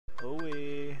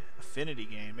affinity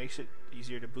gain. Makes it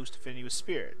easier to boost affinity with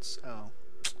spirits. Oh.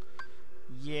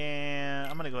 Yeah,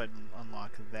 I'm gonna go ahead and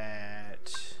unlock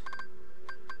that.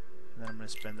 And then I'm gonna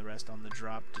spend the rest on the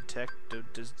drop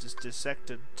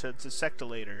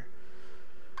dissectilator.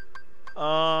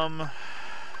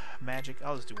 Magic.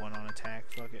 I'll just do one on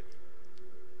attack. Fuck it.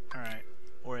 Alright,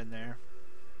 we're in there.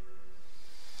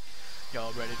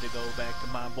 Y'all ready to go back to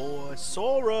my boy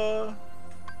Sora?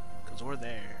 Because we're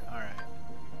there. Alright.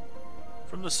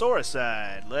 From the Sora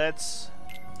side, let's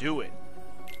do it.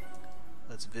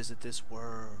 Let's visit this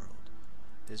world.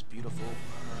 This beautiful world.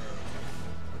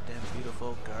 With them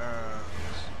beautiful girls.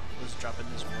 Let's drop in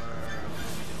this world.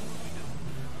 What we doing?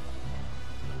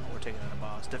 Oh, we're taking on a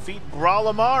boss. Defeat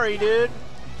Brawlamari, dude!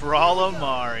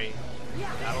 Brawlamari.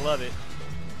 Gotta love it.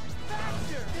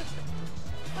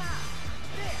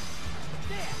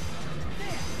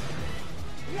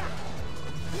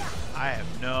 I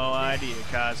have no idea,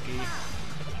 Koski.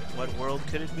 What world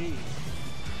could it be?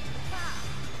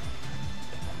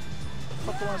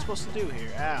 What am I supposed to do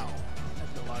here? Ow.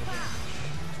 That did a lot of damage.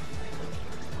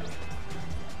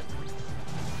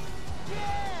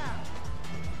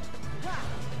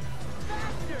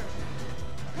 Faster!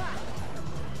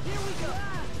 Here we go!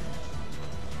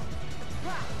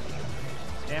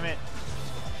 Damn it.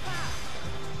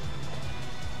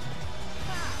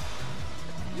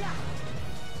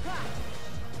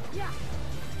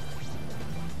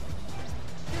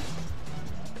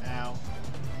 Ow.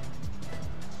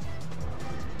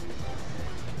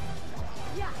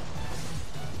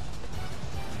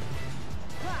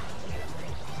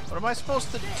 What am I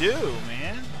supposed to do,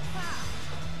 man?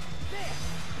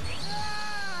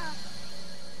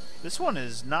 This one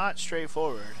is not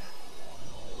straightforward.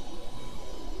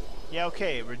 Yeah,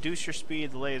 okay, reduce your speed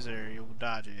of the laser, you'll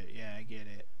dodge it. Yeah, I get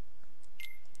it.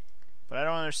 But I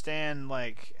don't understand,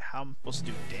 like, how I'm supposed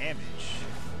to do damage.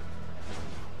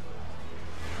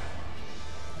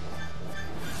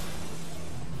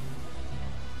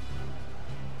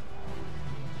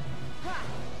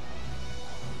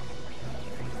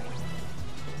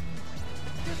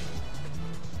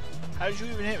 How did you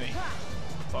even hit me,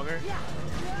 fucker?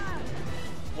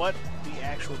 What the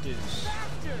actual deuce?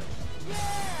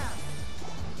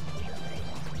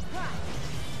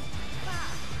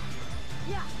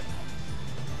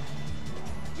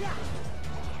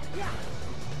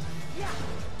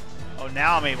 Oh,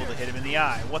 now I'm able to hit him in the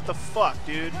eye. What the fuck,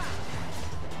 dude?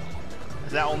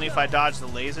 Is that only if I dodge the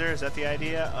laser? Is that the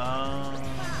idea?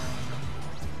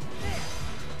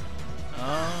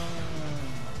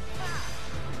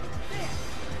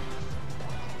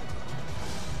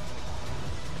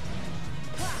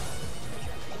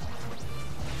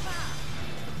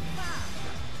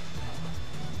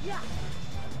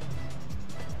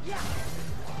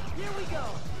 Here we go.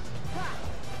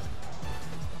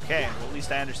 Okay, well at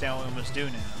least I understand what we must do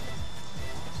now.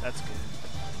 So that's good.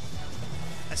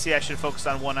 I see I should focus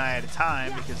on one eye at a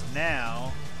time because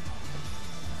now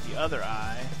the other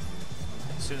eye,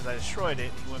 as soon as I destroyed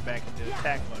it, he went back into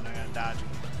attack mode and I gotta dodge it.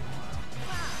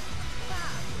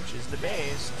 Which is the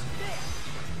best.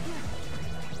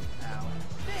 Ow.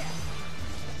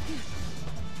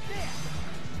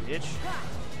 Bitch.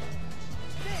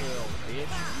 Well, bitch,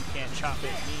 you can't chop at me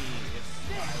if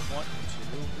I want to.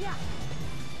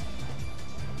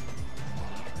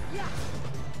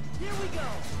 Here we go.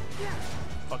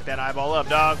 Fuck that eyeball up,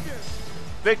 dog.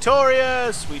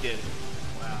 Victorious! We did it.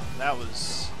 Wow, that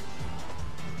was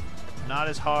not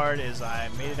as hard as I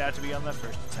made it out to be on the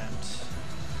first attempt.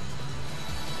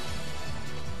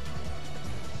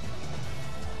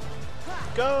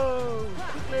 Go!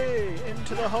 Quickly!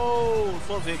 Into the hole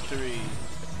for victory!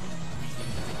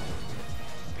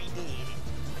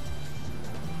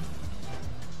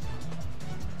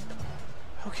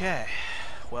 Okay.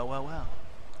 Well, well, well.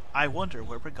 I wonder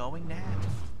where we're going now.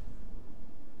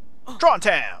 TRON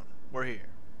Town! We're here.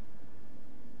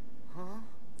 Huh?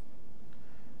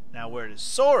 Now, where does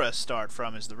Sora start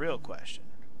from is the real question.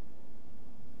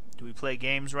 Do we play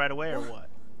games right away or what?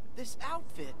 This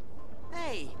outfit.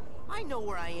 Hey, I know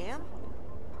where I am.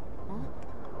 Huh?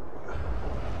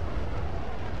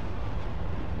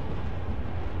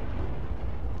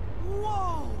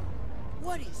 Whoa!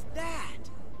 What is that?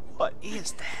 What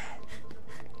is that?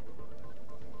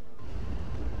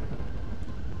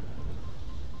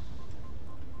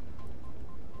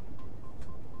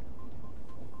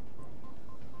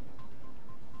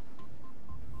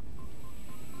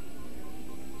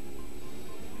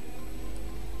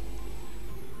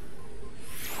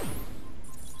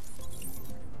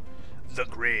 The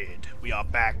grid. We are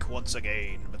back once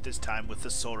again, but this time with the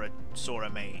Sora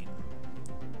main.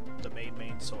 The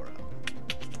main Sora.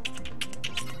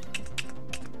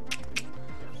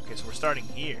 starting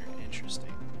here.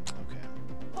 Interesting. Okay.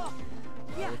 Well,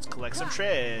 let's collect some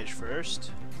treasure first.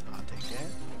 I'll take that.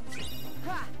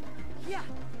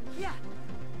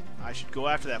 I should go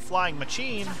after that flying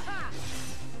machine,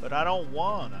 but I don't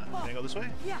wanna. Can I go this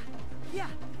way?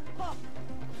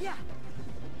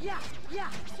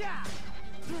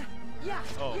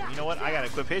 Oh, you know what? I gotta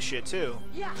equip his shit too.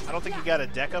 I don't think he got a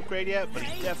deck upgrade yet, but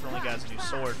he definitely got his new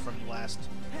sword from the last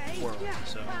world,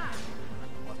 so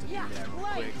we'll have to do that real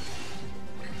quick.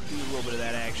 Do a little bit of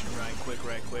that action right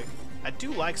quick. I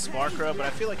do like Sparkra, but I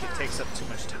feel like it takes up too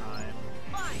much time.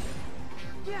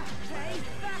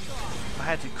 If I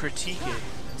had to critique it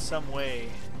in some way,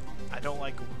 I don't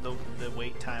like the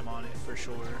wait time on it for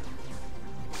sure.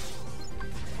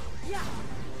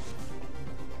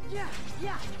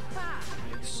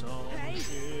 It's some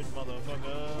shit,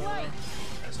 motherfucker.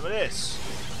 And some of this.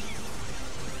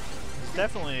 It's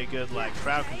definitely a good like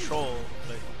crowd control,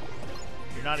 but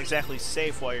you're not exactly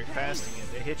safe while you're casting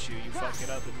it. They hit you, you fuck it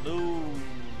up and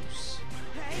lose.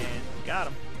 And got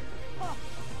him.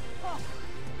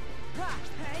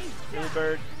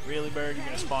 Really bird, you're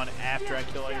gonna spawn after I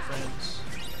kill all your friends.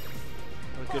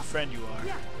 What a good friend you are.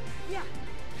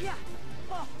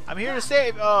 I'm here to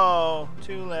save. Oh,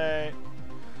 too late.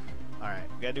 Alright,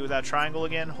 we gotta do without triangle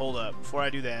again. Hold up. Before I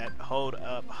do that, hold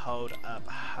up.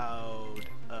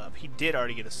 He did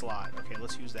already get a slot. Okay,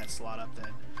 let's use that slot up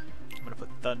then. I'm gonna put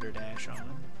Thunder Dash on him.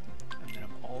 And then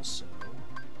I'm also.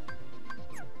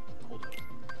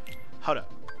 Hold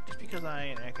up. Just because I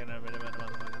ain't okay,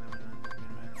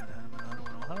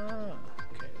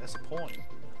 that's the point.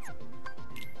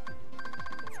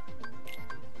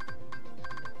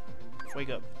 Wake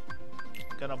up.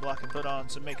 Gonna block and put on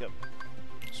some makeup.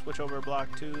 Switch over a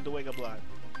block to the wake up block.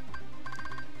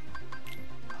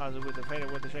 How's it with the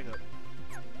painter with the shake up?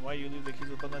 Why you leave the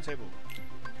keys up on the table?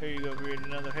 Here you go, create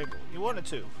another table. You wanted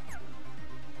to.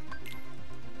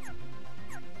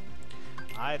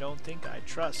 I don't think I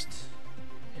trust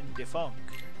in Defunk.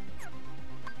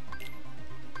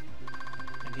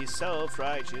 And he's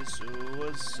self-righteous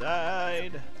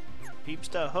suicide. Peeps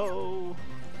to hoe.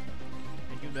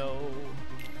 And you know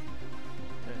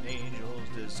that angels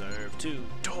deserve to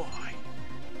die.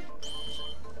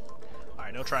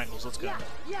 Alright, no triangles, let's go.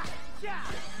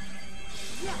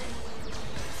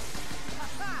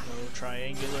 No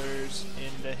triangulars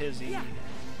into hizzy.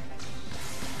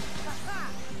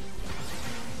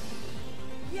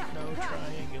 No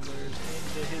triangulars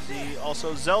into hizzy.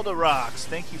 Also, Zelda Rocks,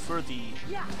 thank you for the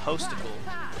hosticle.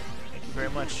 Thank you very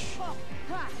much.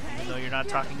 Even though you're not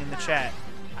talking in the chat,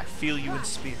 I feel you in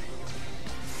spirit.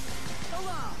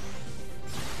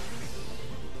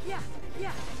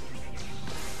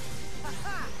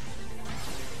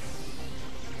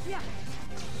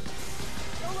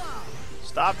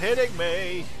 Stop hitting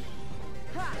me!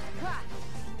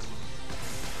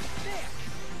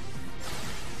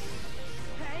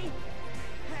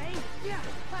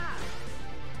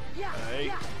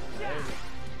 Hey.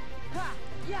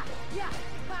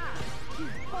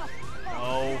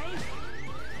 No.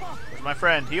 Where's my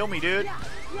friend? Heal me, dude.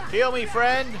 Heal me,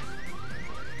 friend.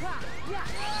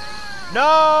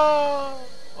 No!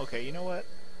 Okay, you know what?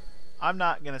 I'm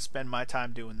not going to spend my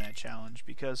time doing that challenge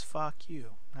because fuck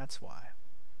you. That's why.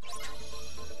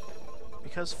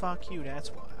 Because fuck you, that's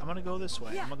why. I'm going to go this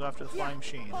way. I'm going to go after the flying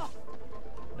machine.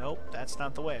 Nope, that's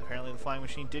not the way. Apparently the flying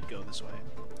machine did go this way.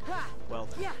 Well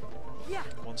then.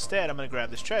 Well, instead, I'm going to grab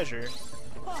this treasure,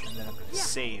 and then I'm going to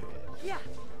save it.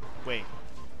 Wait,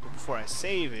 but before I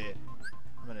save it,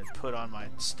 I'm going to put on my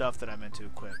stuff that I meant to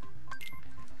equip.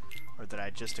 Or that I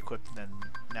just equipped, and then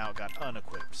now it got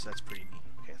unequipped, so that's pretty neat.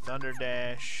 Okay, Thunder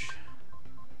Dash.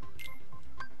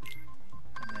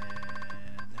 And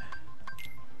then...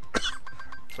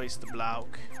 replace the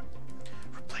block.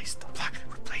 Replace the block.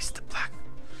 Replace the block.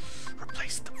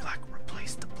 Replace the block.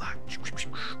 Replace the block.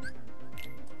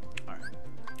 Alright.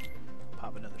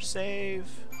 Pop another save.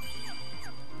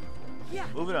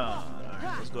 Moving on.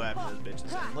 Alright, let's go after those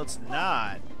bitches. And let's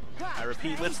not. I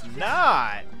repeat, let's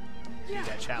not do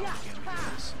that challenge again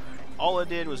because all it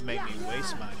did was make me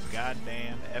waste my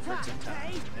goddamn efforts and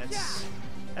time.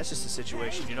 That's just a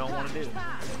situation you don't want to do.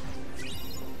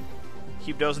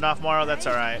 Keep dozing off tomorrow, that's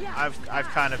alright. I've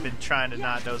kind of been trying to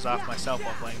not doze off myself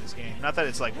while playing this game. Not that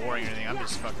it's like boring or anything, I'm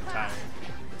just fucking tired.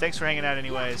 But thanks for hanging out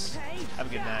anyways. Have a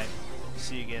good night.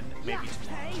 See you again, maybe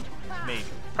tomorrow. Maybe.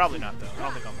 Probably not though. I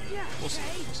don't think I'll do it. We'll see.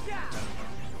 We'll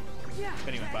see.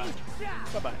 Anyway, bye.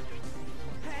 Bye-bye.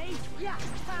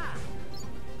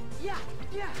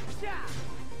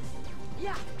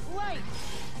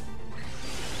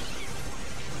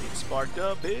 Get sparked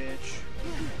up, bitch.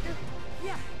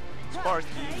 Sparky,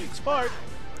 spark.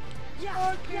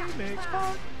 Arcade mix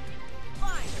punk.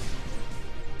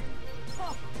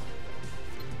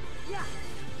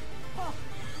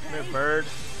 Come here, bird.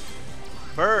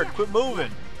 Bird, quit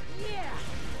moving.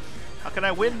 How can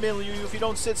I windmill you if you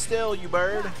don't sit still, you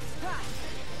bird?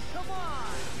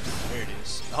 There it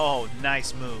is. Oh,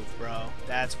 nice move, bro.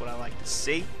 That's what I like to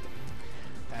see.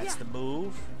 That's the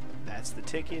move. That's the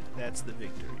ticket. That's the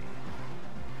victory.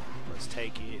 Let's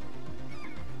take it.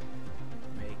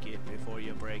 Make it before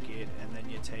you break it, and then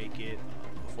you take it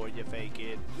before you fake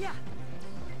it.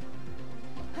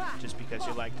 Just because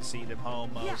you like to see them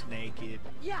homos naked.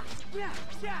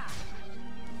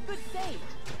 Good save.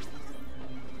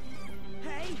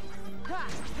 Hey.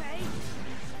 Hey.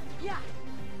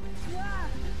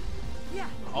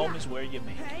 Home is where you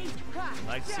make it.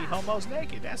 Like to see homos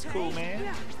naked. That's cool,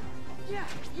 man.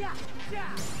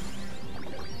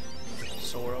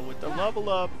 Sora with the level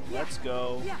up. Let's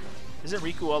go. Isn't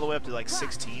Riku all the way up to like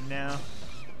 16 now?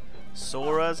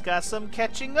 Sora's got some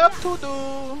catching up to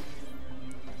do.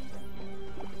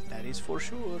 That is for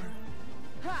sure.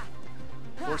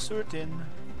 For certain.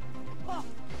 Alright,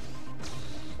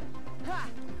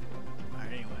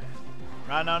 anyway.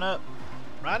 Right on up.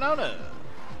 Right on up.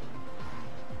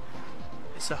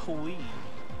 It's a Hui.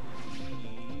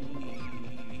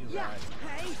 Right.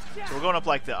 So we're going up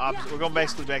like the opposite. We're going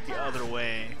basically back the other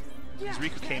way. Because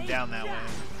Riku came down that way.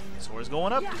 Sora's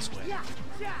going up this way.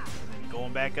 And then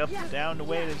going back up down the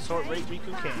way that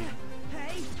Riku came.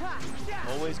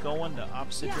 Always going the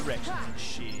opposite directions and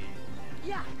shit.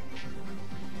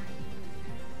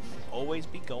 Always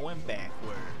be going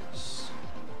backwards.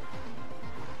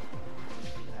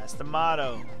 That's the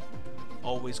motto.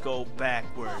 Always go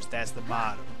backwards. That's the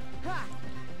motto.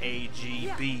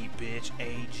 AGB, bitch.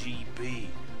 AGB.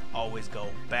 Always go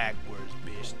backwards,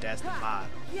 bitch. That's the motto.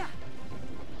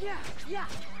 Got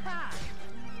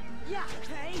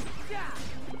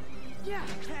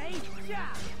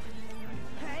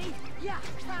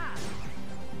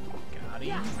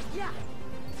him.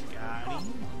 Got him. Let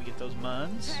me get those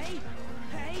muns.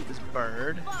 Get this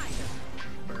bird.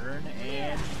 Burn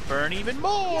and burn even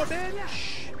more,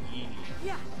 bitch.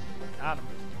 Yeah. Got him.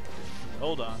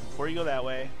 Hold on. Before you go that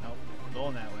way. Nope. I'm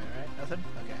going that way, right? Nothing?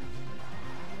 Okay.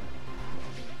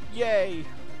 Yay!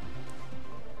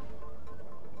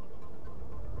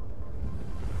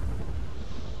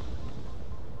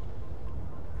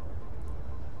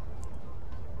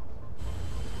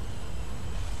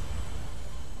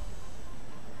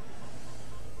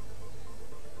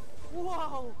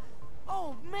 Whoa!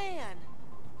 Oh man!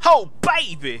 Oh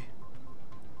baby!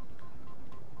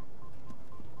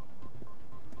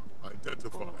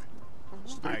 Identify.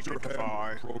 State your Identify.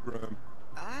 handle program.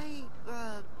 I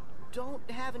don't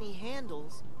have any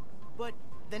handles, but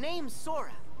the name's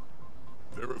Sora.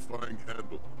 Verifying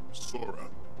handle. Sora.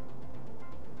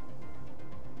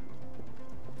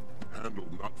 Handle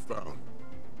not found.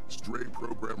 Stray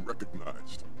program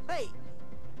recognized. Hey!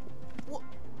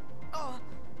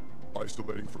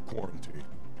 Isolating for quarantine.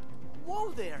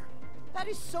 Whoa there! That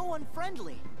is so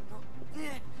unfriendly.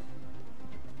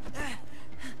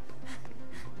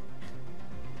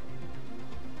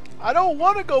 I don't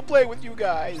want to go play with you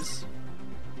guys.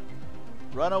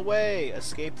 Run away.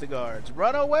 Escape the guards.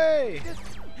 Run away.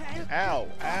 Ow.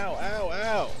 Ow. Ow.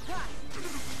 Ow.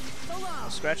 I'm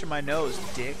scratching my nose,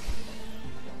 dick.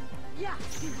 Dick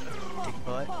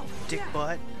butt. Dick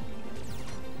butt.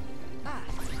 I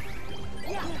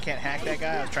can't hack that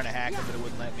guy. I was trying to hack him, but it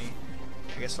wouldn't let me.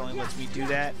 I guess it only lets me do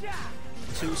that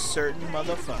to certain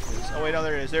motherfuckers. Oh wait, no,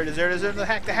 there it is. There it is. There it is. There it is. The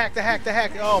hack. The hack. The hack. The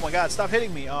hack. Oh my God! Stop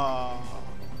hitting me. Oh.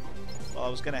 Well, I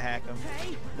was gonna hack him.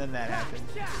 Then that happened.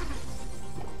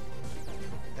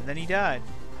 And then he died.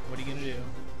 What are you gonna do?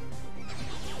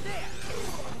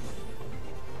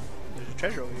 There's a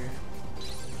treasure over here.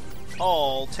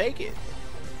 I'll take it.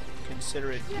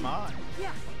 Consider it mine.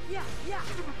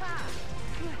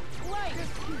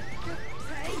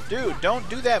 Dude, don't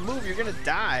do that move. You're gonna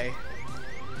die.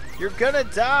 You're gonna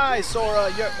die,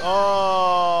 Sora.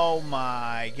 Oh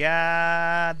my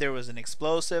God. There was an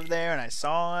explosive there, and I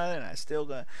saw it, and I still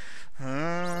got.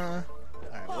 Alright,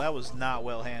 well, that was not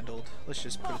well handled. Let's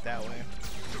just put it that way.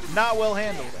 Not well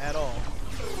handled at all.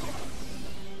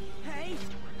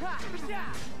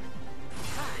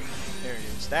 There it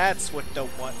is. That's what the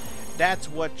one. That's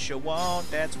what you want.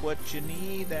 That's what you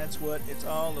need. That's what it's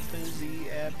all a busy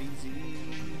FBZ.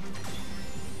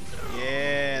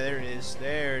 Yeah, there it is.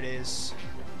 There it is.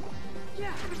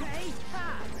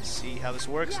 Let's see how this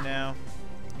works now.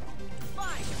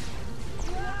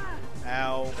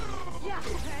 Ow. Get out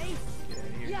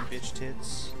of here, you bitch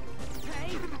tits.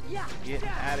 Get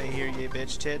out of here, you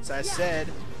bitch tits. I said,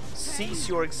 Cease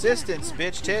your existence,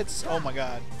 bitch tits. Oh my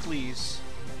god, please.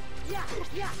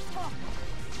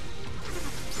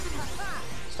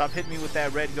 Stop hitting me with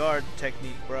that red guard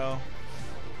technique, bro.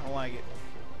 I don't like it.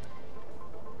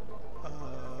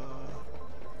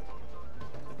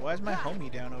 Why is my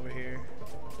homie down over here?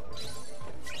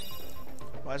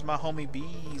 Why is my homie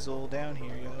Beazle down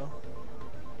here, yo?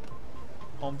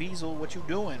 Home Beazle, what you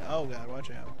doing? Oh god, watch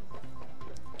out.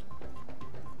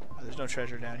 Oh, there's no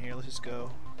treasure down here. Let's just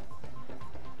go.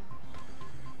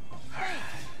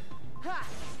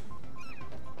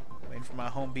 Waiting for my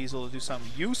home Beazle to do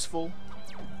something useful.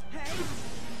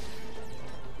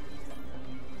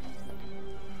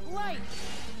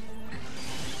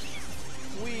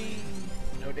 Wee.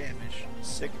 No damage.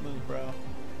 Sick move, bro.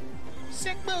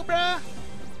 Sick move, bro.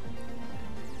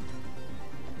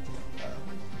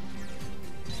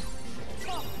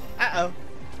 Uh-oh.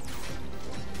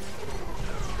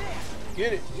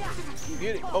 Get it.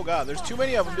 Get it. Oh god, there's too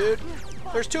many of them, dude.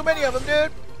 There's too many of them,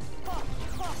 dude.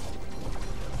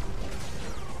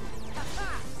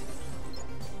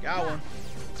 Got one.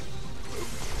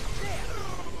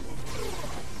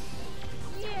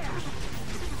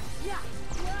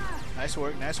 Nice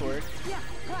work, nice work.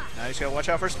 Now you just gotta watch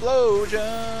out for explosions.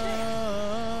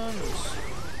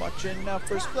 Watching out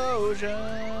for explosions.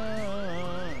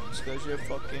 Cause you're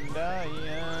fucking dying.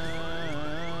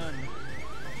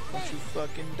 Don't you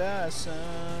fucking die, son.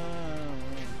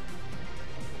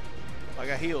 I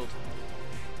got healed.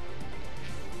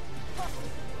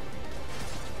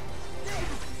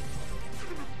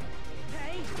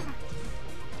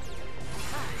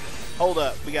 Hold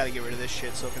up, we gotta get rid of this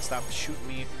shit so it can stop shooting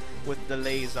me with the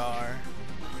laser.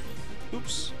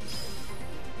 Oops.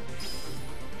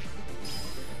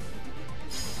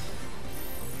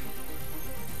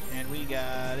 And we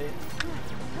got it.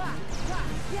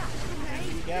 And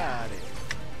we got it.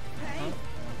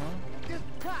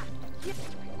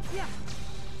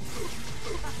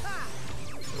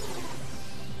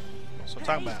 That's what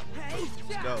I'm talking about.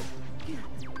 Let's go.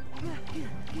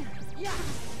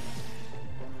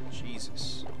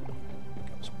 Jesus.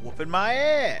 He's whooping my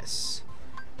ass.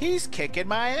 He's kicking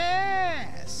my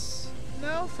ass.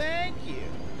 No, thank you.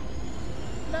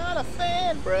 Not a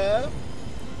fan, bro.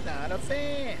 Not a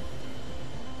fan.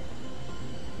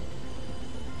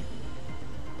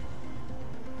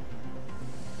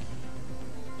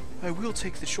 I will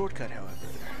take the shortcut, however.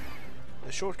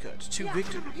 The shortcut to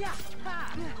victory.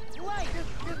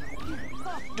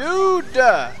 Dude!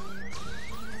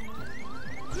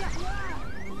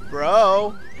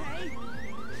 Bro.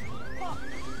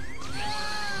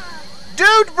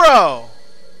 Dude, bro!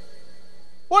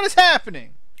 What is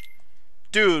happening?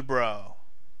 Dude, bro.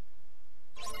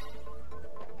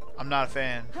 I'm not a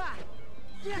fan.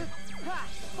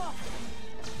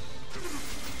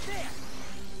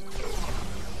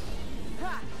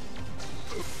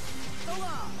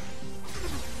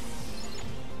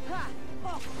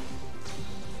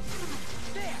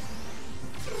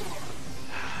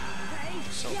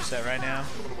 So upset right now.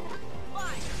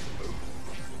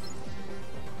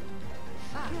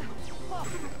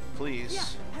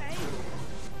 Please.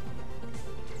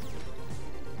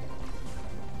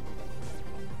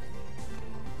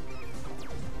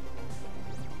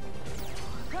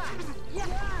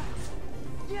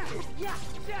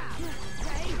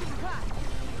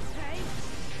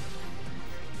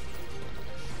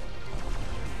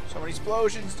 So many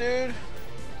explosions, dude.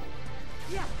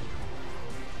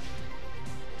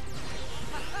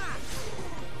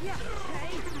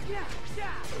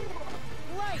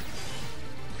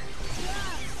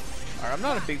 Alright, I'm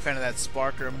not a big fan of that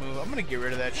Sparker move. I'm gonna get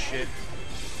rid of that shit.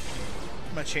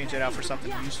 I'm gonna change that out for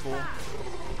something useful.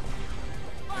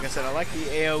 Like I said, I like the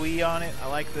AoE on it. I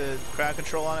like the crowd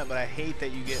control on it, but I hate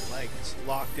that you get like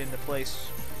locked into place.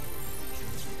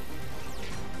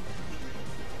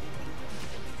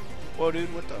 Whoa,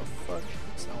 dude, what the fuck?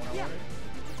 That's not what I wanted.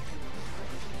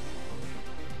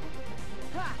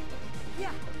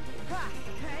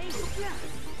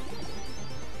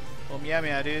 Boom,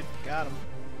 yeah, dude. Got him.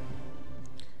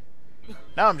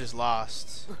 Now I'm just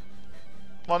lost.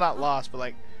 Well, not lost, but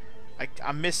like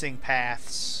I'm missing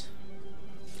paths.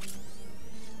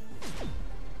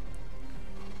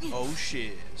 Oh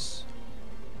shiz.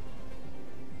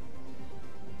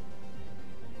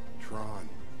 Tron.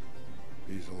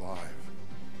 He's alive.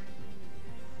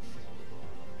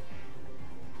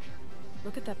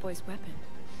 Look at that boy's weapon.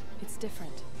 It's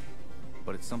different.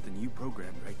 But it's something you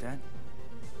programmed, right, Dad?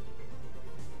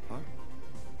 Huh?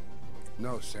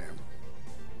 No, Sam.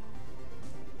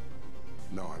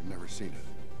 No, I've never seen it.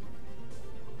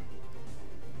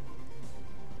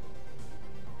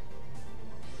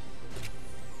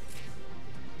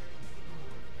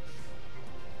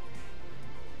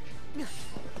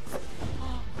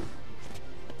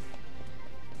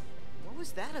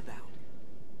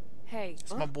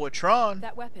 My boy Tron.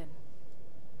 That weapon.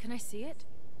 Can I see it?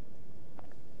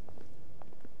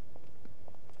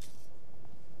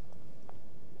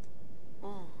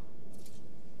 Oh.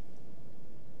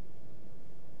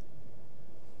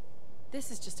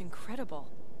 This is just incredible.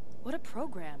 What a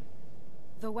program.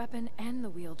 The weapon and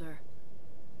the wielder.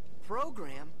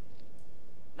 Program?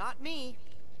 Not me.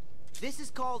 This is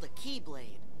called a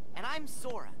Keyblade, and I'm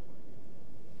Sora.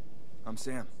 I'm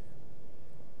Sam.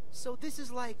 So this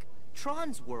is like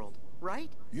Tron's world, right?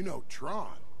 You know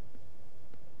Tron.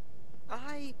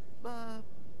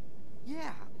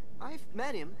 Yeah, I've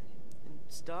met him and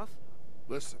stuff.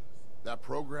 Listen, that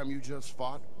program you just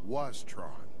fought was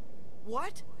Tron.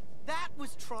 What? That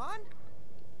was Tron?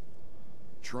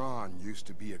 Tron used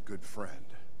to be a good friend.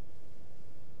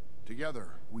 Together,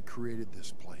 we created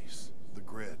this place, the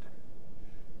Grid.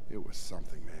 It was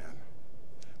something, man.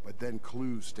 But then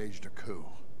Clue staged a coup.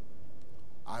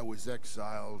 I was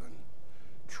exiled, and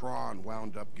Tron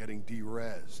wound up getting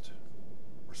de-rezzed.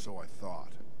 Or so I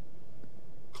thought.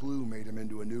 Clue made him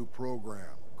into a new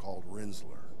program called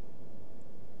Rinsler.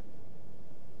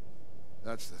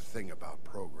 That's the thing about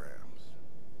programs.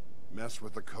 Mess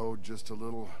with the code just a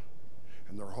little,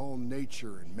 and their whole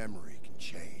nature and memory can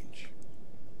change.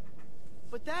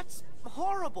 But that's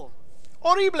horrible.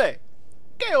 Horrible.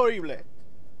 Que horrible.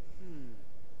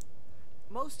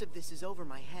 Most of this is over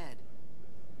my head.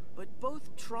 But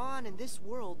both Tron and this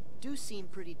world do seem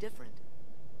pretty different.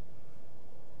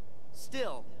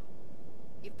 Still,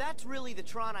 if that's really the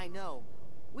Tron I know,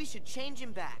 we should change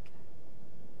him back.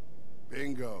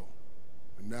 Bingo.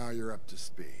 And now you're up to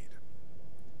speed.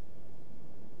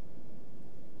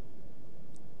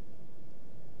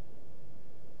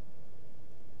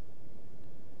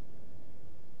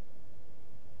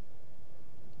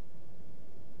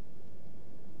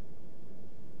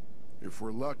 If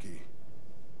we're lucky,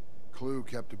 Clue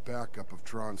kept a backup of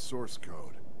Tron's source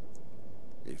code.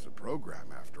 He's a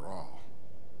program, after all.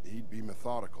 He'd be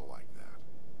methodical like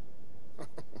that.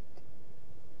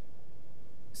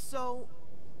 So,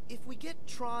 if we get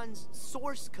Tron's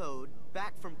source code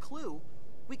back from Clue,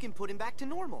 we can put him back to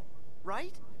normal,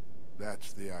 right?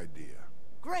 That's the idea.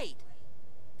 Great.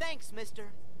 Thanks,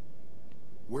 mister.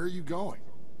 Where are you going?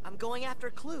 I'm going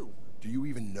after Clue. Do you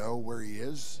even know where he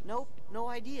is? Nope, no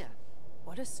idea.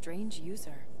 What a strange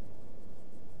user.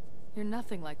 You're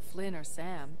nothing like Flynn or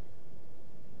Sam.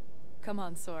 Come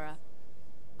on, Sora.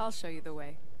 I'll show you the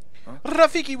way.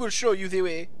 Rafiki will show you the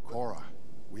way. Cora,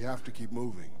 we have to keep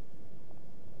moving.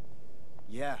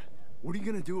 Yeah. What are you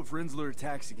gonna do if Rinsler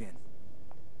attacks again?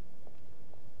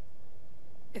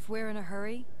 If we're in a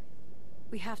hurry,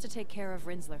 we have to take care of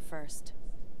Rinsler first.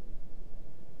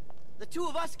 The two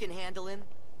of us can handle him.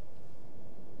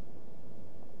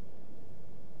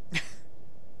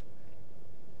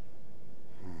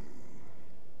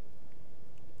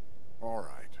 All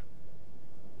right.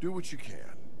 Do what you can.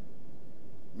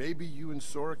 Maybe you and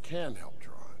Sora can help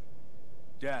Tron.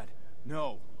 Dad,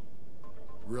 no.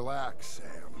 Relax,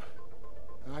 Sam.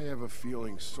 I have a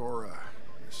feeling Sora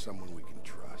is someone we can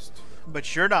trust.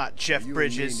 But you're not, Jeff You and me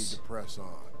need Bridges. to press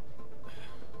on.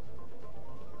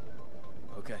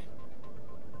 Okay.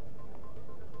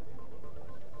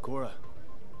 Cora,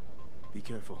 be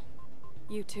careful.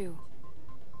 You too.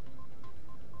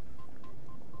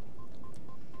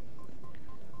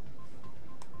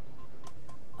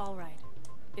 All right.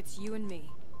 It's you and me.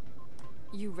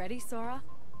 You ready, Sora?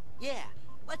 Yeah,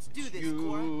 let's do this,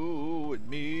 Cora. You and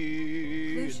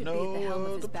me. Clue should be at the helm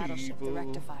of his other battleship, the people.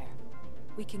 Rectifier.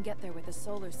 We can get there with a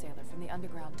solar sailor from the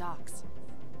underground docks.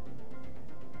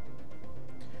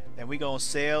 Then we gonna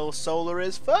sail solar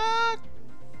as fuck.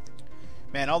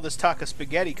 Man, all this talk of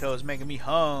spaghetti co is making me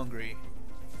hungry.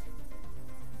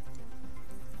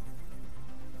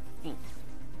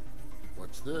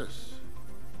 What's this?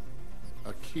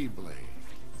 A Keyblade.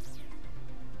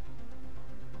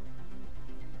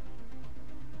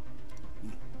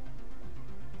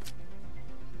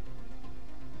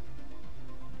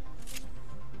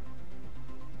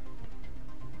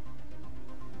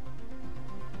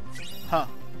 Huh.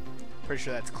 Pretty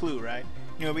sure that's Clue, right?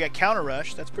 You know, we got Counter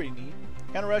Rush. That's pretty neat.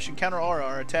 Counter Rush and Counter R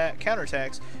are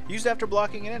counterattacks used after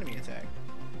blocking an enemy attack.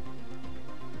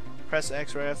 Press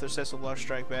X right after successful launch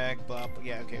strike back. Blah, blah.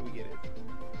 Yeah, okay, we get it.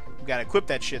 We gotta equip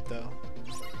that shit, though.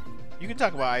 You can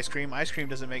talk about ice cream. Ice cream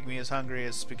doesn't make me as hungry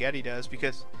as spaghetti does,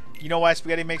 because... You know why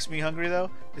spaghetti makes me hungry,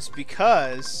 though? It's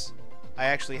because I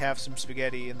actually have some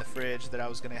spaghetti in the fridge that I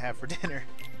was gonna have for dinner.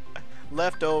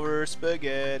 Leftover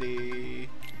spaghetti.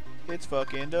 It's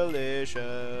fucking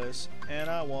delicious, and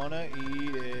I wanna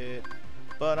eat it,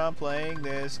 but I'm playing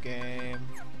this game,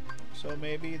 so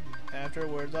maybe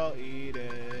afterwards I'll eat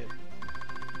it.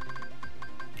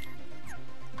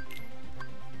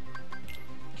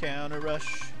 Counter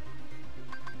rush.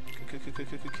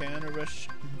 Counter rush.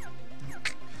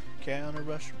 Counter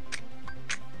rush.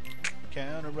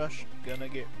 Counter rush. Gonna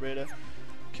get rid of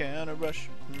counter rush.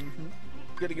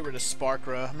 Gonna get rid of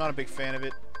Sparkra. I'm not a big fan of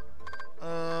it.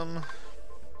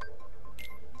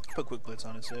 Put quick blitz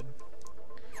on his head.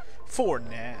 For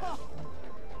now.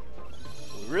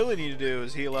 What we really need to do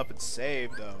is heal up and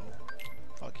save, though.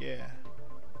 Fuck yeah.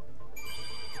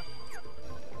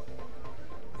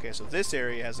 Okay, so this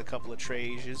area has a couple of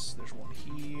trages. There's one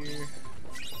here.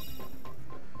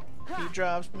 He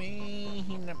drops me.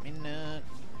 He nut me nut.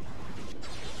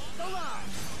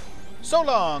 So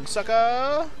long,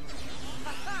 sucker.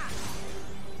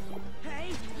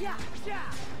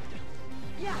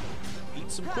 Eat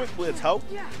some quick blitz, hope.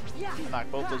 I knock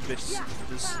both those bitches,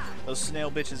 those snail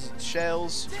bitches'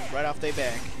 shells right off their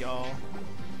back, y'all.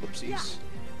 Whoopsies.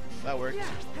 That worked.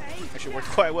 Actually worked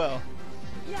quite well.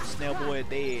 Snail boy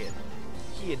dead.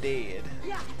 He dead.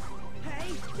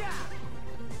 I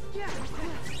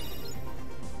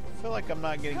feel like I'm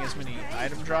not getting as many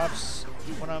item drops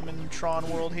when I'm in Tron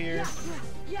World here.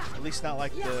 At least not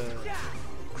like the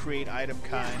create item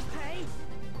kind.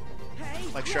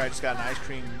 Like sure, I just got an ice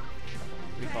cream,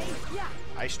 what do you call it?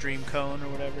 Ice cream cone or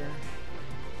whatever.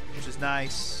 Which is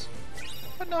nice.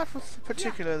 But not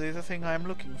particularly the thing I'm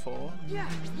looking for.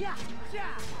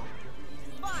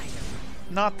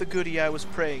 Not the goodie I was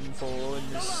praying for in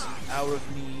this hour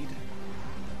of need.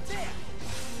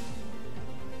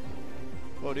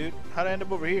 Whoa, dude. How'd I end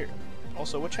up over here?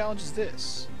 Also, what challenge is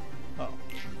this? Oh.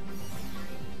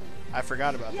 I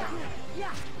forgot about that.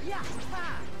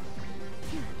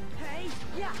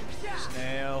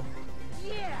 Snail.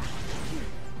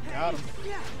 Got him.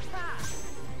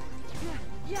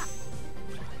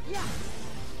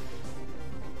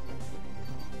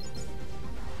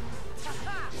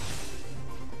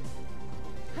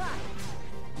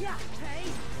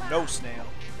 No snail.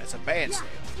 That's a bad snail.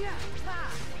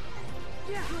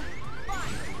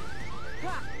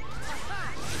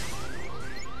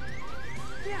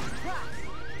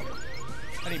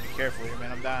 I need to be careful here,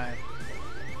 man. I'm dying.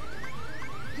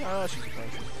 Oh, she's a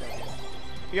potion.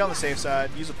 Be on the safe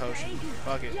side. Use a potion.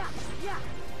 Fuck it.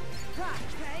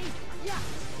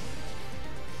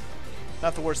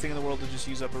 Not the worst thing in the world to just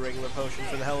use up a regular potion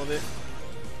for the hell of it.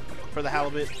 For the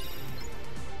halibut.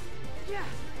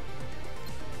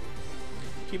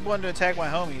 Keep wanting to attack my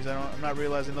homies. I'm not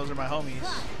realizing those are my homies.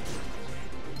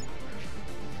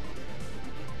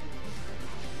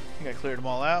 I think I cleared them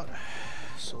all out.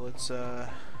 So let's wait,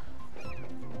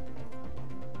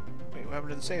 what happened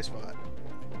to the save spot?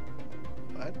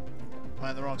 What? Am I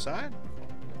on the wrong side?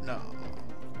 No.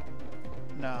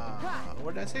 Nah.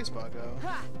 Where did that save spot go?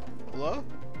 Hello?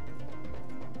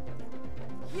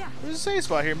 There's a save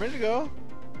spot here a minute ago.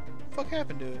 What the fuck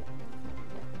happened to it?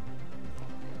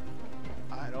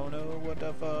 I don't know what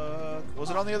the fuck. Was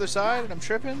it on the other side and I'm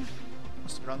tripping?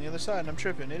 Must have been on the other side and I'm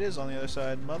tripping. It is on the other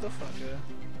side. Motherfucker.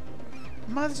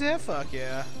 Motherfucker,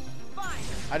 yeah.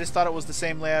 I just thought it was the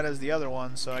same layout as the other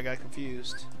one, so I got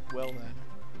confused. Well then.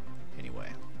 Anyway.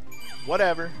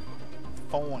 Whatever.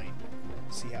 Fine.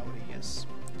 See how it is.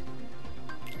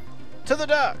 To the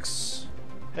docks!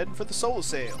 Heading for the solar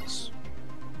sails.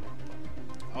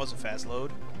 That was a fast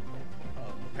load.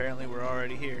 Apparently we're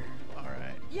already here.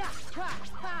 Alright.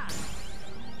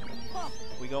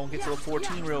 We gonna get to the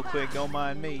 14 real quick, don't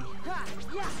mind me. Not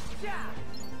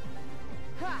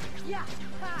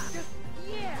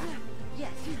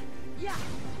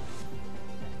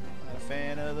a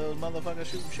fan of those motherfuckers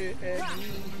shooting shit at me.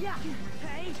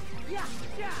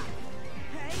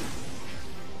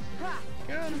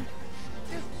 Got him.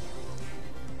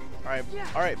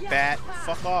 Alright, bat,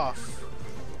 fuck off.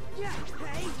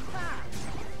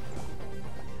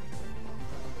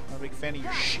 I'm a big fan of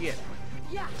your shit.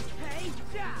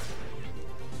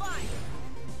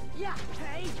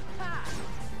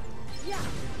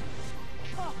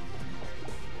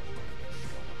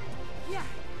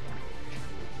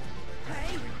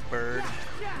 Bird.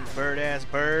 Bird ass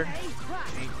bird.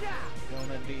 Ain't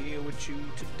gonna deal with you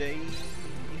today.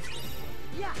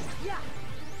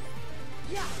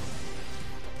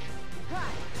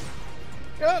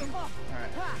 Got him!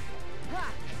 Alright.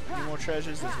 Few more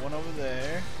treasures. There's one over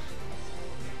there.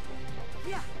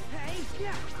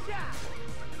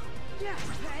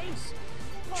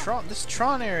 This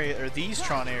Tron area, or these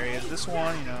Tron areas, this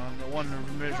one, you know, the one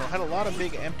original, had a lot of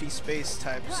big empty space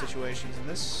type situations, and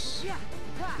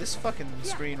this fucking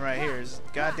screen right here is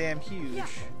goddamn huge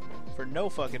for no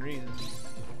fucking reason.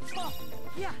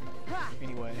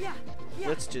 Anyway,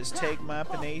 let's just take my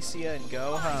Panacea and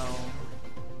go home.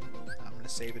 I'm gonna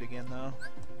save it again though.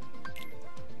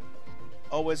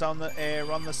 Always on the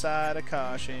air on the side of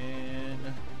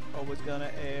caution. Always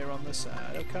gonna err on the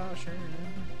side of caution.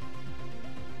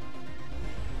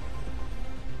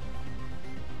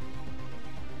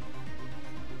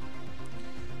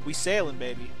 We sailing,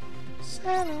 baby.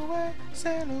 Sail away,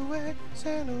 sail away,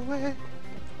 sail away.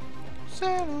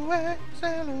 Sail away,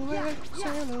 sail away,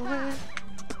 sail away.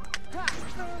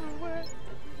 Sail away.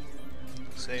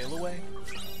 Sail away.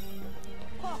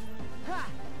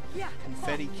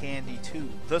 Confetti Candy 2,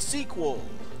 the sequel.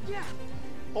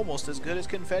 Almost as good as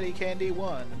Confetti Candy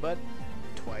 1, but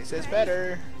twice as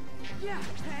better. You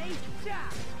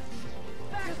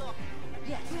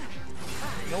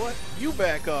know what? You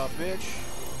back off, bitch.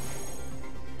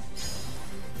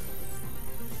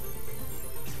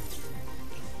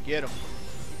 Get him.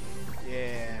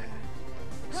 Yeah.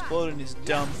 Explode in his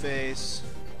dumb face.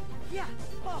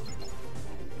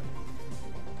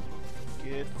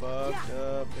 Get fucked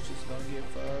up. Bitch is gonna get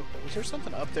fucked up. Was there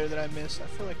something up there that I missed? I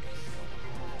feel like...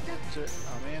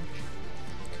 Oh, man.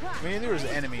 I mean, there was an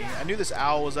enemy. I knew this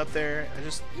owl was up there. I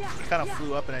just kind of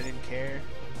flew up and I didn't care.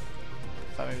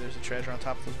 I thought maybe there's a treasure on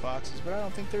top of those boxes, but I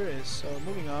don't think there is. So,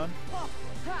 moving on.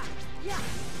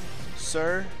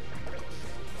 Sir,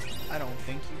 I don't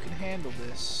think you can handle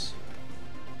this.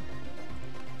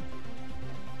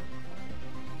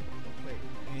 Wait,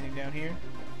 anything down here?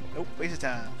 Nope, waste of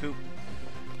time. Coop.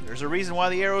 There's a reason why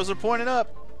the arrows are pointing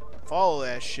up. Follow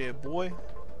that shit, boy.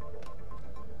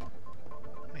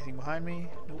 Anything behind me?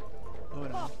 Nope.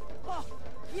 Moving on.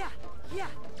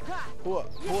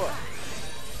 Whoa.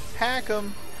 Hack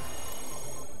 'em.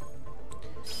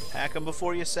 Hack 'em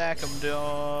before you sack 'em,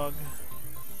 dog.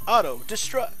 Auto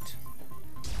destruct.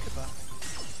 Goodbye.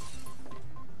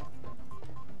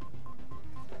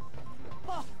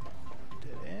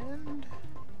 Dead end.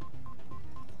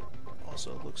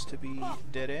 Also looks to be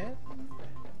dead end.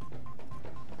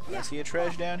 I see a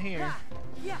treasure down here.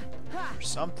 Or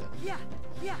something.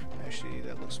 Actually,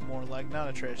 that looks more like not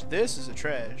a treasure. This is a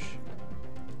treasure.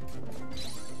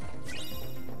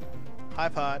 Hi,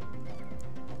 pot.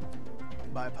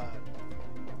 Bye, pot.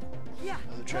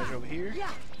 Another treasure over here.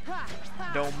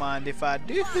 Don't mind if I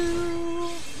do.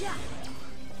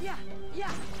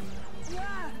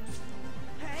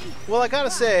 Well, I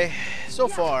gotta say, so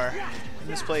far in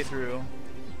this playthrough,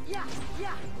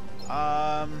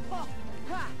 I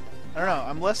don't know,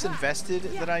 I'm less invested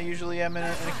than I usually am in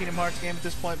a Kingdom Hearts game at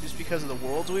this point, just because of the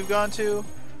worlds we've gone to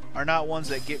are not ones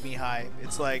that get me hype.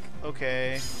 It's like,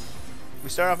 okay, we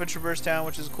start off in Traverse Town,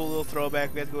 which is a cool little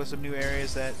throwback. We have to go to some new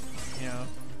areas that, you know,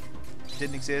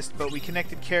 didn't exist, but we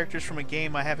connected characters from a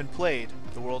game I haven't played.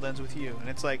 The World Ends With You, and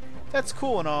it's like, that's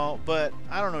cool and all, but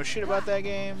I don't know shit about that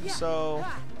game, so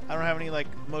I don't have any like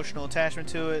emotional attachment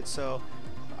to it. So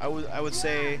I would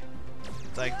say,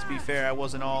 like, to be fair, I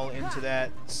wasn't all into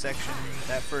that section,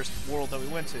 that first world that we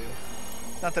went to.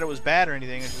 Not that it was bad or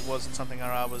anything, it just wasn't something that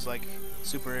I was like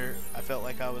super, I felt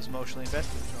like I was emotionally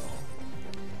invested in all.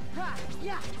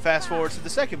 Fast forward to the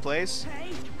second place,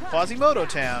 Quasimodo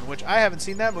Town, which I haven't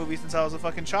seen that movie since I was a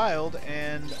fucking child,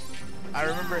 and I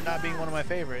remember it not being one of my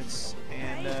favorites.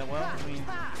 And, well, I mean,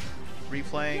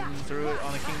 replaying through it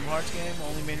on a Kingdom Hearts game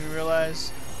only made me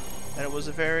realize that it was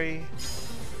a very,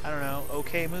 I don't know,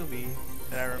 okay movie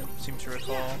that I seem to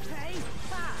recall.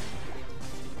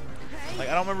 Like,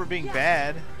 I don't remember it being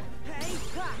bad.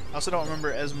 I also don't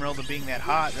remember Esmeralda being that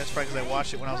hot. That's probably because I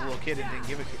watched it when I was a little kid and didn't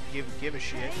give a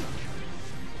shit.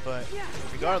 But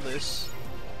regardless,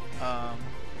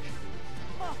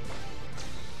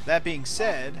 that being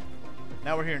said,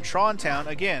 now we're here in TRON Town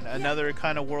again, another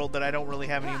kind of world that I don't really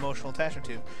have any emotional attachment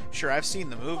to. Sure, I've seen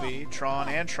the movie TRON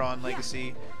and TRON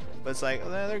Legacy, but it's like,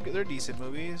 they're decent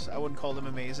movies. I wouldn't call them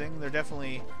amazing. They're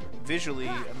definitely visually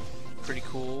pretty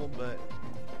cool, but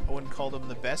I wouldn't call them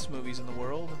the best movies in the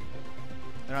world.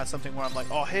 They're not something where I'm like,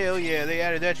 oh hell yeah, they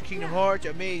added that to Kingdom Hearts,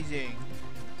 amazing.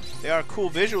 They are cool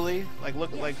visually, like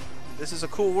look, like this is a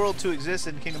cool world to exist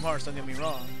in Kingdom Hearts, don't get me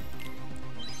wrong.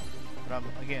 But I'm,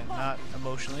 again, not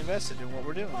emotionally invested in what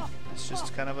we're doing. It's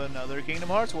just kind of another Kingdom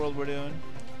Hearts world we're doing.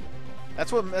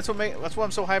 That's why I'm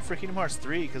so hyped for Kingdom Hearts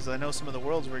 3, because I know some of the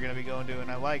worlds we're gonna be going to,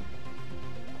 and I like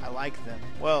them.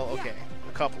 Well, okay,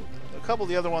 a couple of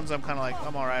the other ones I'm kind of like,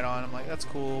 I'm alright on. I'm like, that's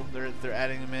cool. They're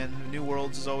adding them in. New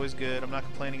worlds is always good. I'm not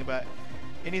complaining about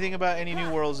anything about any new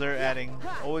worlds they're adding.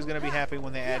 Always gonna be happy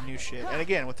when they add new shit. And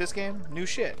again, with this game, new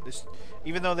shit.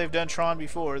 Even though they've done TRON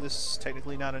before, this is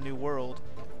technically not a new world.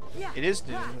 It is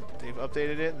new. They've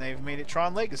updated it and they've made it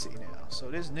TRON Legacy now, so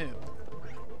it is new.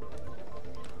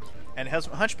 And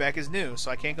Hunchback is new,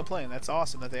 so I can't complain. That's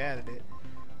awesome that they added it.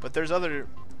 But there's other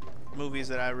movies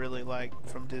that I really like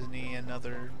from Disney and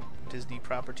other Disney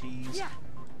properties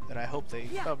that I hope they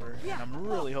cover, and I'm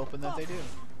really hoping that they do.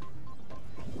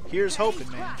 Here's hoping,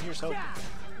 man. Here's hoping.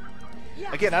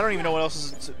 Again, I don't even know what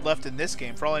else is left in this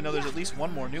game. For all I know, there's at least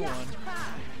one more new one.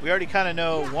 We already kind of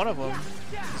know one of them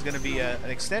is going to be an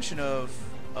extension of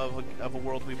a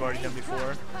world we've already done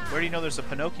before. We already know there's a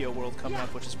Pinocchio world coming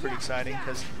up, which is pretty exciting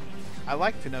because I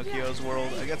like Pinocchio's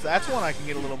world. I guess that's one I can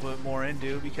get a little bit more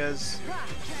into because,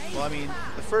 well, I mean,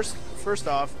 the first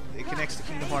off, it connects to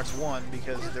Kingdom Hearts 1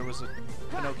 because there was a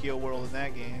Pinocchio world in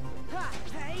that game.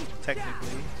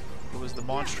 Technically, it was the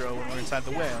Monstro when we're inside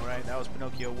the whale, right? That was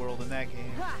Pinocchio world in that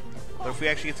game. But if we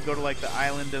actually get to go to like the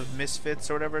Island of Misfits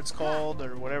or whatever it's called,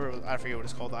 or whatever, I forget what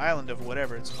it's called, the Island of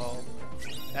whatever it's called,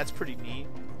 that's pretty neat.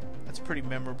 That's a pretty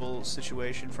memorable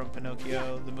situation from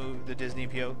Pinocchio, the movie, the Disney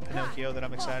Pinocchio that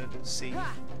I'm excited to see.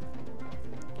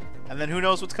 And then who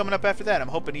knows what's coming up after that? I'm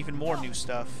hoping even more new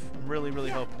stuff. I'm really, really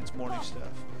hoping it's more new stuff.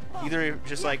 Either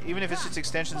just like, even if it's just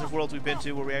extensions of worlds we've been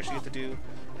to where we actually get to do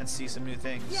and see some new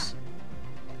things.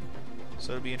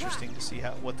 So it'll be interesting to see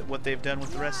how what they've done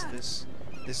with the rest of this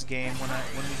game when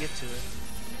we get to it.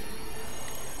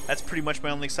 That's pretty much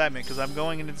my only excitement because I'm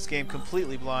going into this game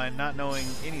completely blind, not knowing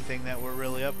anything that we're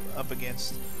really up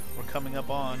against or coming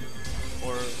up on,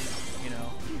 or you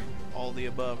know, all the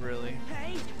above really.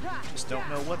 Just don't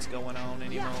know what's going on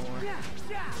anymore.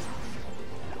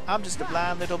 I'm just a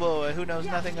blind little boy who knows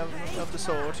nothing of the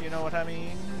sort. You know what I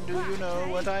mean? Do you know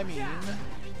what I mean?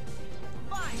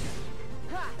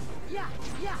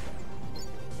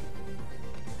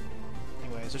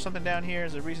 Anyway, is there something down here?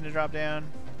 Is there a reason to drop down?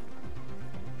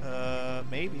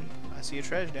 Maybe. I see a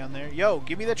treasure down there. Yo,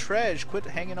 give me the treasure. Quit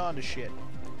hanging on to shit.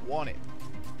 Want it.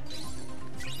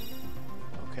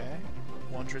 Okay.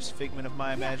 Wondrous figment of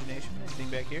my imagination. Anything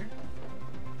back here?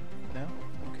 No?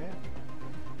 Okay.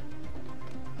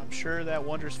 I'm sure that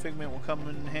wondrous figment will come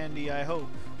in handy, I hope.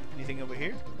 Anything over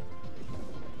here?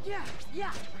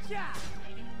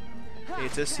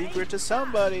 It's a secret to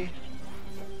somebody.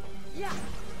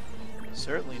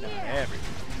 Certainly not everyone.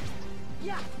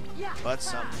 But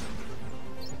something.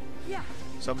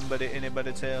 Somebody,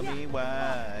 anybody tell me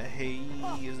why? Hey,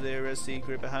 is there a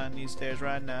secret behind these stairs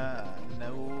right now?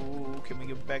 No. Can we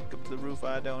get back up to the roof?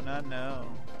 I do not know.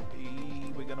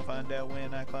 We're gonna find out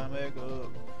when I climb back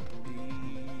up.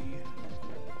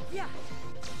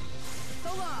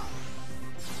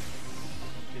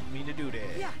 Didn't mean to do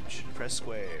that. Should press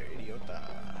square, idiota.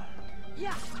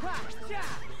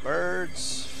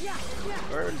 Birds.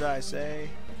 Birds, I say.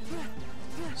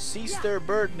 Cease their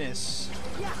birdness.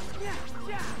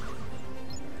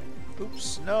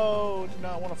 Oops, no, do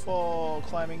not want to fall.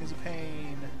 Climbing is a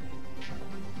pain.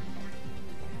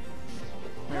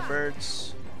 Come here,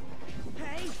 birds.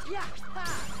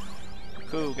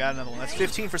 Cool, got another one. That's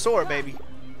 15 for Sora, baby.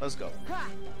 Let's go.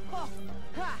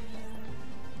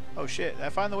 Oh shit, did I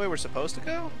find the way we're supposed to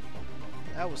go?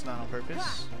 That was not on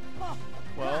purpose.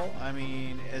 Well, I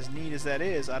mean, as neat as that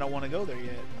is, I don't want to go there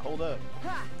yet. Hold up.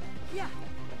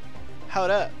 Hold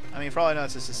up. I mean, for all I know,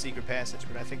 it's just a secret passage,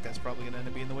 but I think that's probably going to end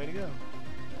up being the way to go.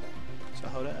 So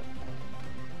hold up.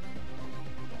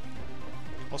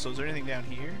 Also, is there anything down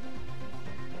here?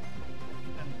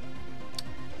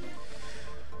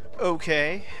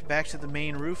 Okay, back to the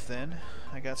main roof then.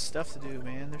 I got stuff to do,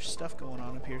 man. There's stuff going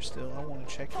on up here still. I want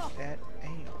to check that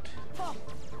out.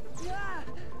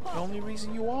 The only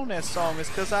reason you own that song is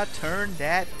because I turned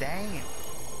that down.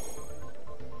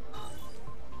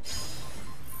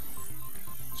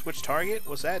 Switch target?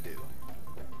 What's that do?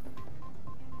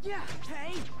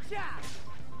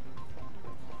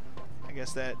 I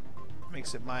guess that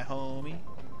makes it my homie.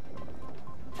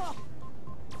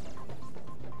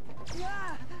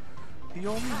 The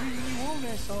only reason you own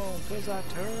that song because I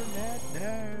turned that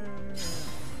down.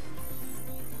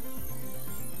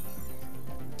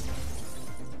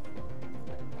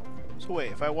 So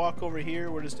wait, if I walk over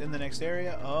here, we're just in the next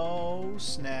area? Oh,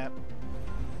 snap.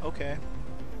 Okay.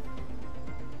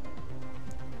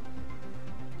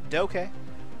 Okay.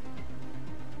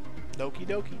 Doki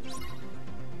doki.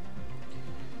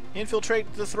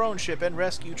 Infiltrate the throne ship and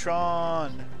rescue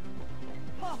Tron.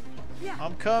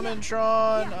 I'm coming,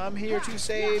 Tron. I'm here to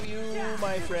save you,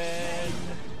 my friend.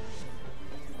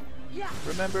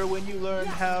 Remember when you learned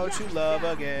how to love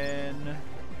again.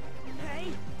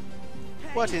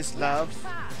 What is love?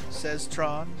 Says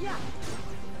Tron.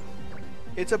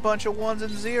 It's a bunch of ones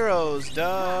and zeros,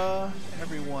 duh.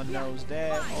 Everyone knows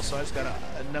that. Also, I just got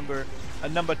a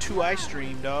number 2 ice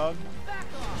stream, dog.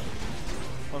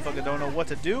 Motherfucker don't know what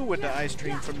to do with the ice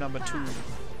stream from number 2.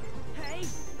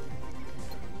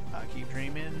 I keep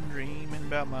dreaming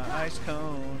about my ice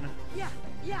cone.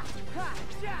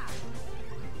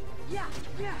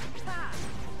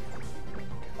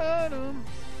 Got him.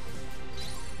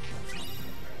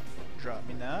 Drop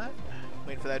Me Not.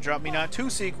 Waiting for that Drop Me Not 2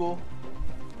 sequel.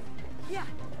 Yeah.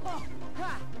 Oh.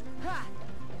 Ha. Ha.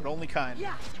 But only kind.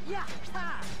 Yeah. Yeah.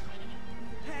 Ha.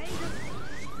 Hey.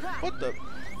 Ha. What the?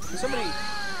 Somebody.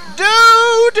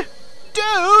 Dude!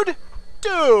 Dude!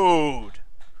 Dude!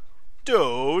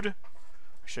 Dude!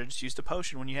 I should have just used the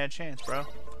potion when you had a chance, bro.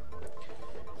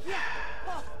 Yeah.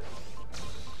 Oh.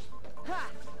 Ha.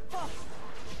 Oh.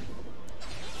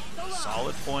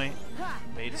 Solid point.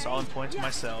 Made a solid point to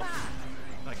myself.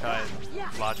 Like how I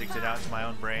logicked it out to my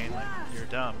own brain. Like, you're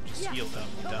dumb. Just heal, dumb,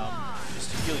 you dumb.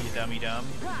 Just heal, you dummy dumb.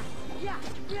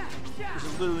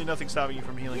 There's literally nothing stopping you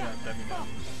from healing up, dummy dumb.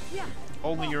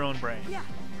 Only your own brain.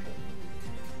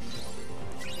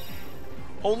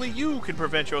 Only you can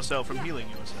prevent yourself from healing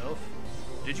yourself.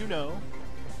 Did you know?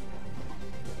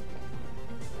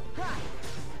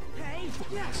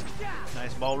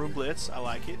 Nice ballroom blitz. I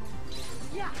like it.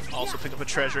 Also pick up a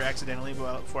treasure accidentally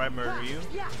before I murder you.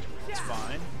 It's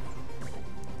fine.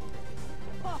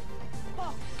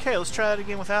 Okay, let's try that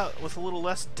again with a little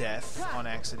less death on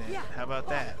accident. How about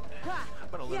that? How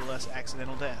about a little less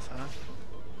accidental death, huh?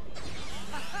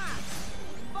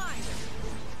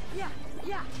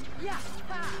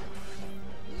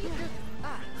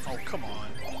 Oh, come on.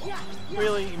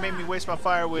 Really? You made me waste my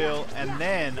fire wheel, and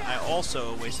then I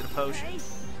also wasted a potion.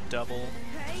 Double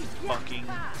fucking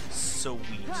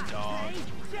sweet, dog.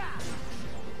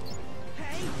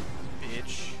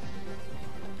 Bitch.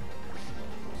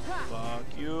 Fuck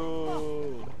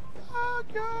you. Fuck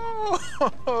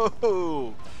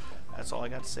you. That's all I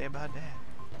got to say about that.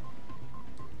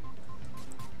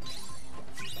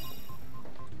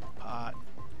 Pot.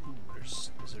 Ooh,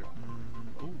 is there?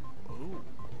 Ooh, ooh,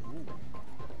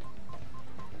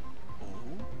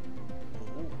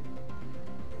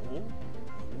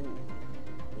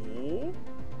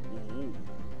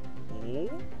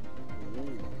 ooh.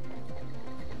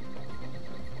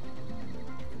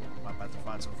 Am I about to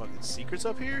find some fucking secrets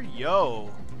up here?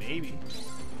 Yo, maybe.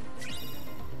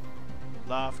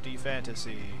 Lofty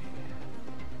fantasy.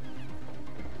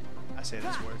 I say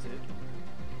that's worth it.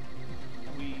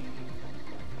 We.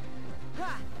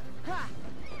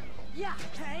 Yeah.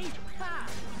 Hey. Ha.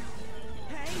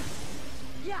 Hey.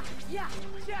 Yeah.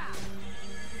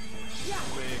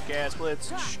 Quick ass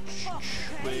blitz.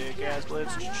 Quick ass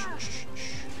blitz.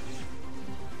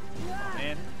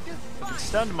 Man, fucking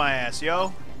stunned my ass,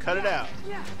 yo. Cut it out.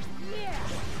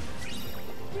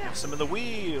 Have some of the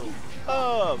wheel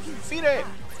of Fide.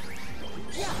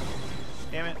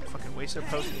 Damn it, fucking wasted a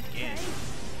potion again.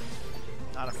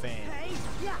 Not a fan.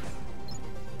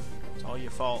 It's all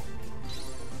your fault.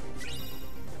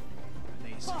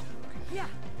 Nice. Okay.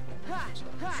 So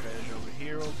treasure over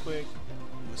here real quick.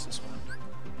 What's this one?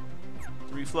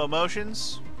 3 flow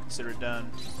motions. Consider it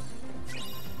done.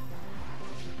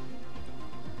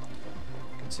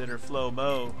 Consider flow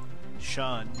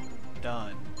motion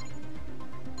done.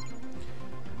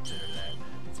 Consider that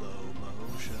flow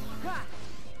motion.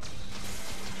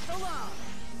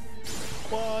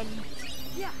 1.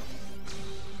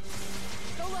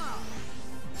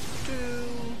 2.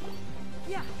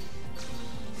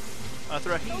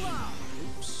 Athrahi.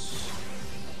 Oops.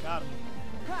 Got him.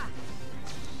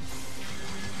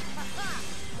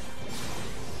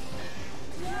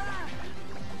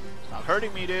 Stop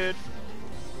hurting me, dude.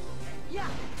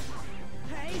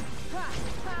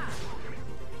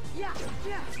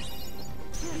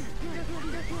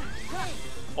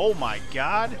 Oh my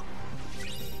god.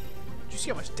 Did you see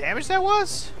how much damage that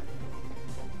was?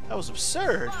 That was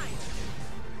absurd.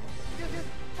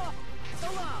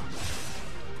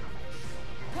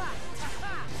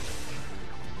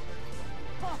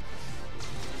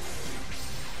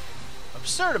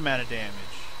 Absurd amount of damage.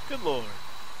 Good lord.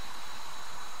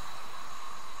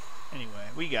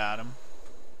 Anyway, we got him.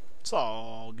 It's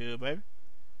all good, baby.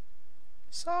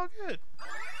 It's all good.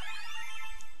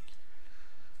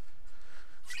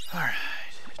 Alright.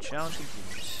 Challenge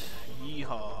complete.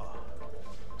 Yeehaw.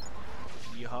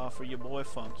 Yeehaw for your boy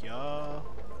Funk, y'all.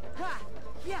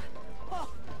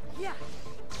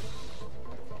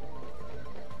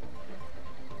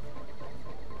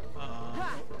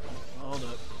 Hold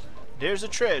up. There's a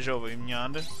treasure over in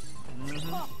yonder.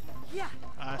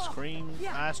 Ice cream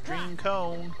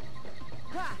cone.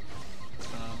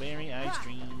 Strawberry ice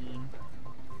cream.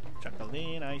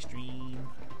 Chocolate ice cream.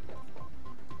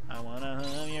 I wanna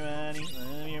hug your body,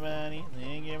 love your body,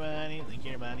 lick your body, lick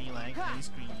your body like ice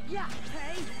cream.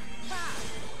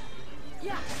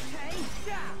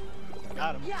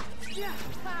 Got him.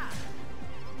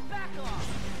 Back off.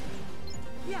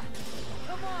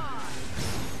 Come on.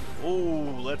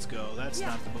 Oh, let's go. That's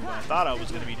not the move I thought I was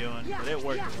going to be doing, but it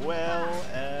worked well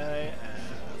AF.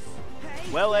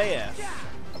 Well AF.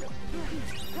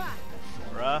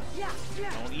 Bruh.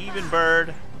 Don't even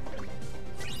bird.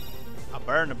 I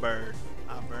burn the bird.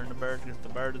 I burn the bird because the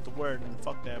bird is the word, and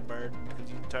fuck that bird because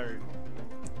he's a turd.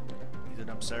 He's an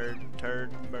absurd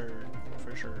turd bird,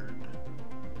 for sure.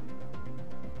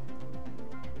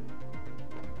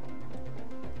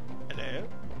 Hello?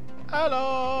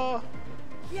 Hello!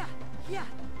 Yeah, yeah,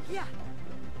 yeah.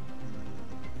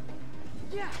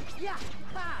 Yeah, yeah,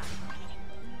 ha.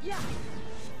 Yeah.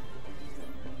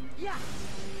 Yeah.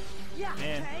 Yeah.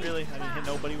 Man, really? I didn't hit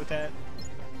nobody with that?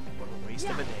 What a waste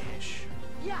of a dash.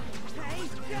 Yeah. Hey.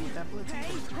 Get that blitz.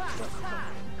 Hey.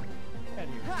 Ha. Get out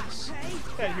of here with this.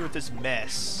 Get out of here with this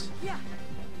mess. Yeah.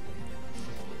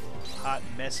 Hot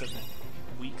mess of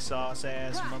weak sauce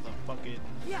ass motherfucking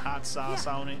hot sauce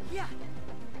on it. Yeah.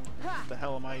 What the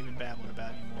hell am I even babbling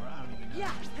about anymore? I don't even know.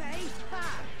 Yeah. Hey.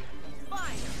 Ha.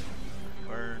 Fire.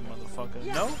 Burn, motherfucker.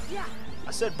 Yeah. No? Yeah.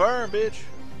 I said burn, bitch.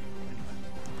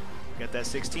 Got that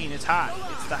 16. It's hot.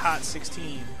 It's the hot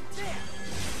 16. There.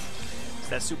 It's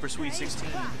that super sweet 16.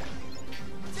 There.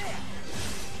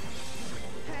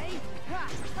 Hey. Ha.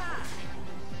 Ha.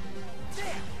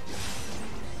 There.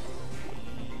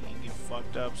 Get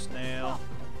fucked up, snail.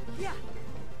 Yeah.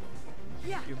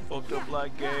 Yeah. Get fucked up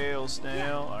like Gale,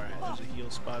 snail. Alright, there's a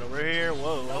heal spot over here.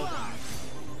 Whoa, hold on.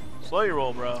 Slow your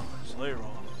roll, bro. Slow your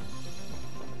roll.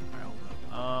 Alright,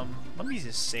 hold up. Let me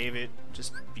just save it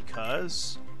just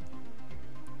because.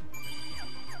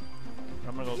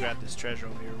 I'm gonna go grab this treasure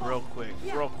over here real quick.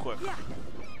 Real quick. Yeah.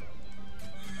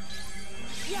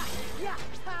 Yeah. Yeah.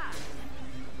 Ha.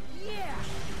 Yeah.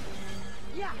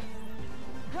 Yeah.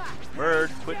 Ha.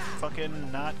 Bird, quit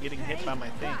fucking not getting hit by my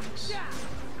things.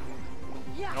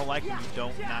 I don't like when you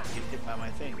don't not get hit by my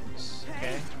things,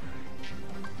 okay?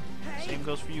 Same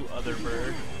goes for you, other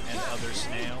bird and other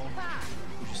snail,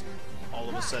 who just all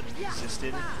of a sudden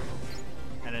existed,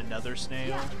 and another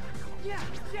snail,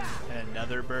 and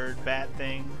another bird bat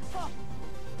thing. Come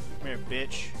here,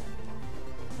 bitch.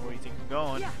 Where do you think you're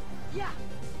going?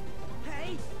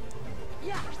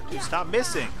 Dude, stop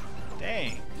missing.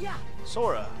 Dang.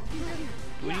 Sora,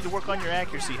 do we need to work on your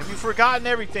accuracy? Have you forgotten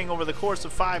everything over the course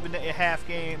of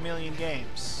 5.5 million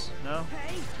games? No?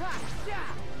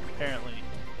 Apparently.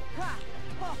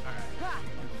 Alright.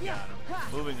 Got him.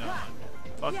 Moving on.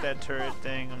 Fuck that turret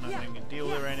thing. I'm not even gonna deal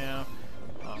with it right now.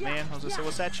 Oh man, I was gonna say,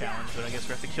 what's that challenge? But I guess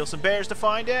we have to kill some bears to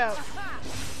find out.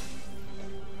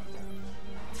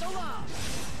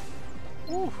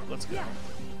 Woo, let's go.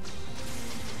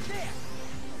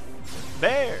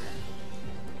 Bear!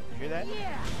 You hear that?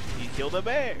 He killed a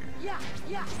bear. Got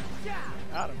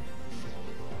him.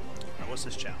 Alright, what's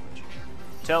this challenge?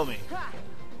 Tell me.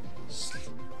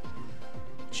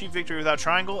 Achieve victory without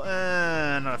triangle?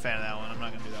 I'm not a fan of that one. I'm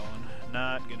not gonna do that one.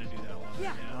 Not gonna do that one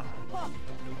right now.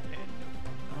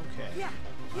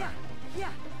 Okay.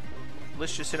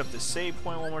 Let's just hit up the save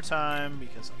point one more time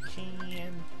because I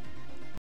can.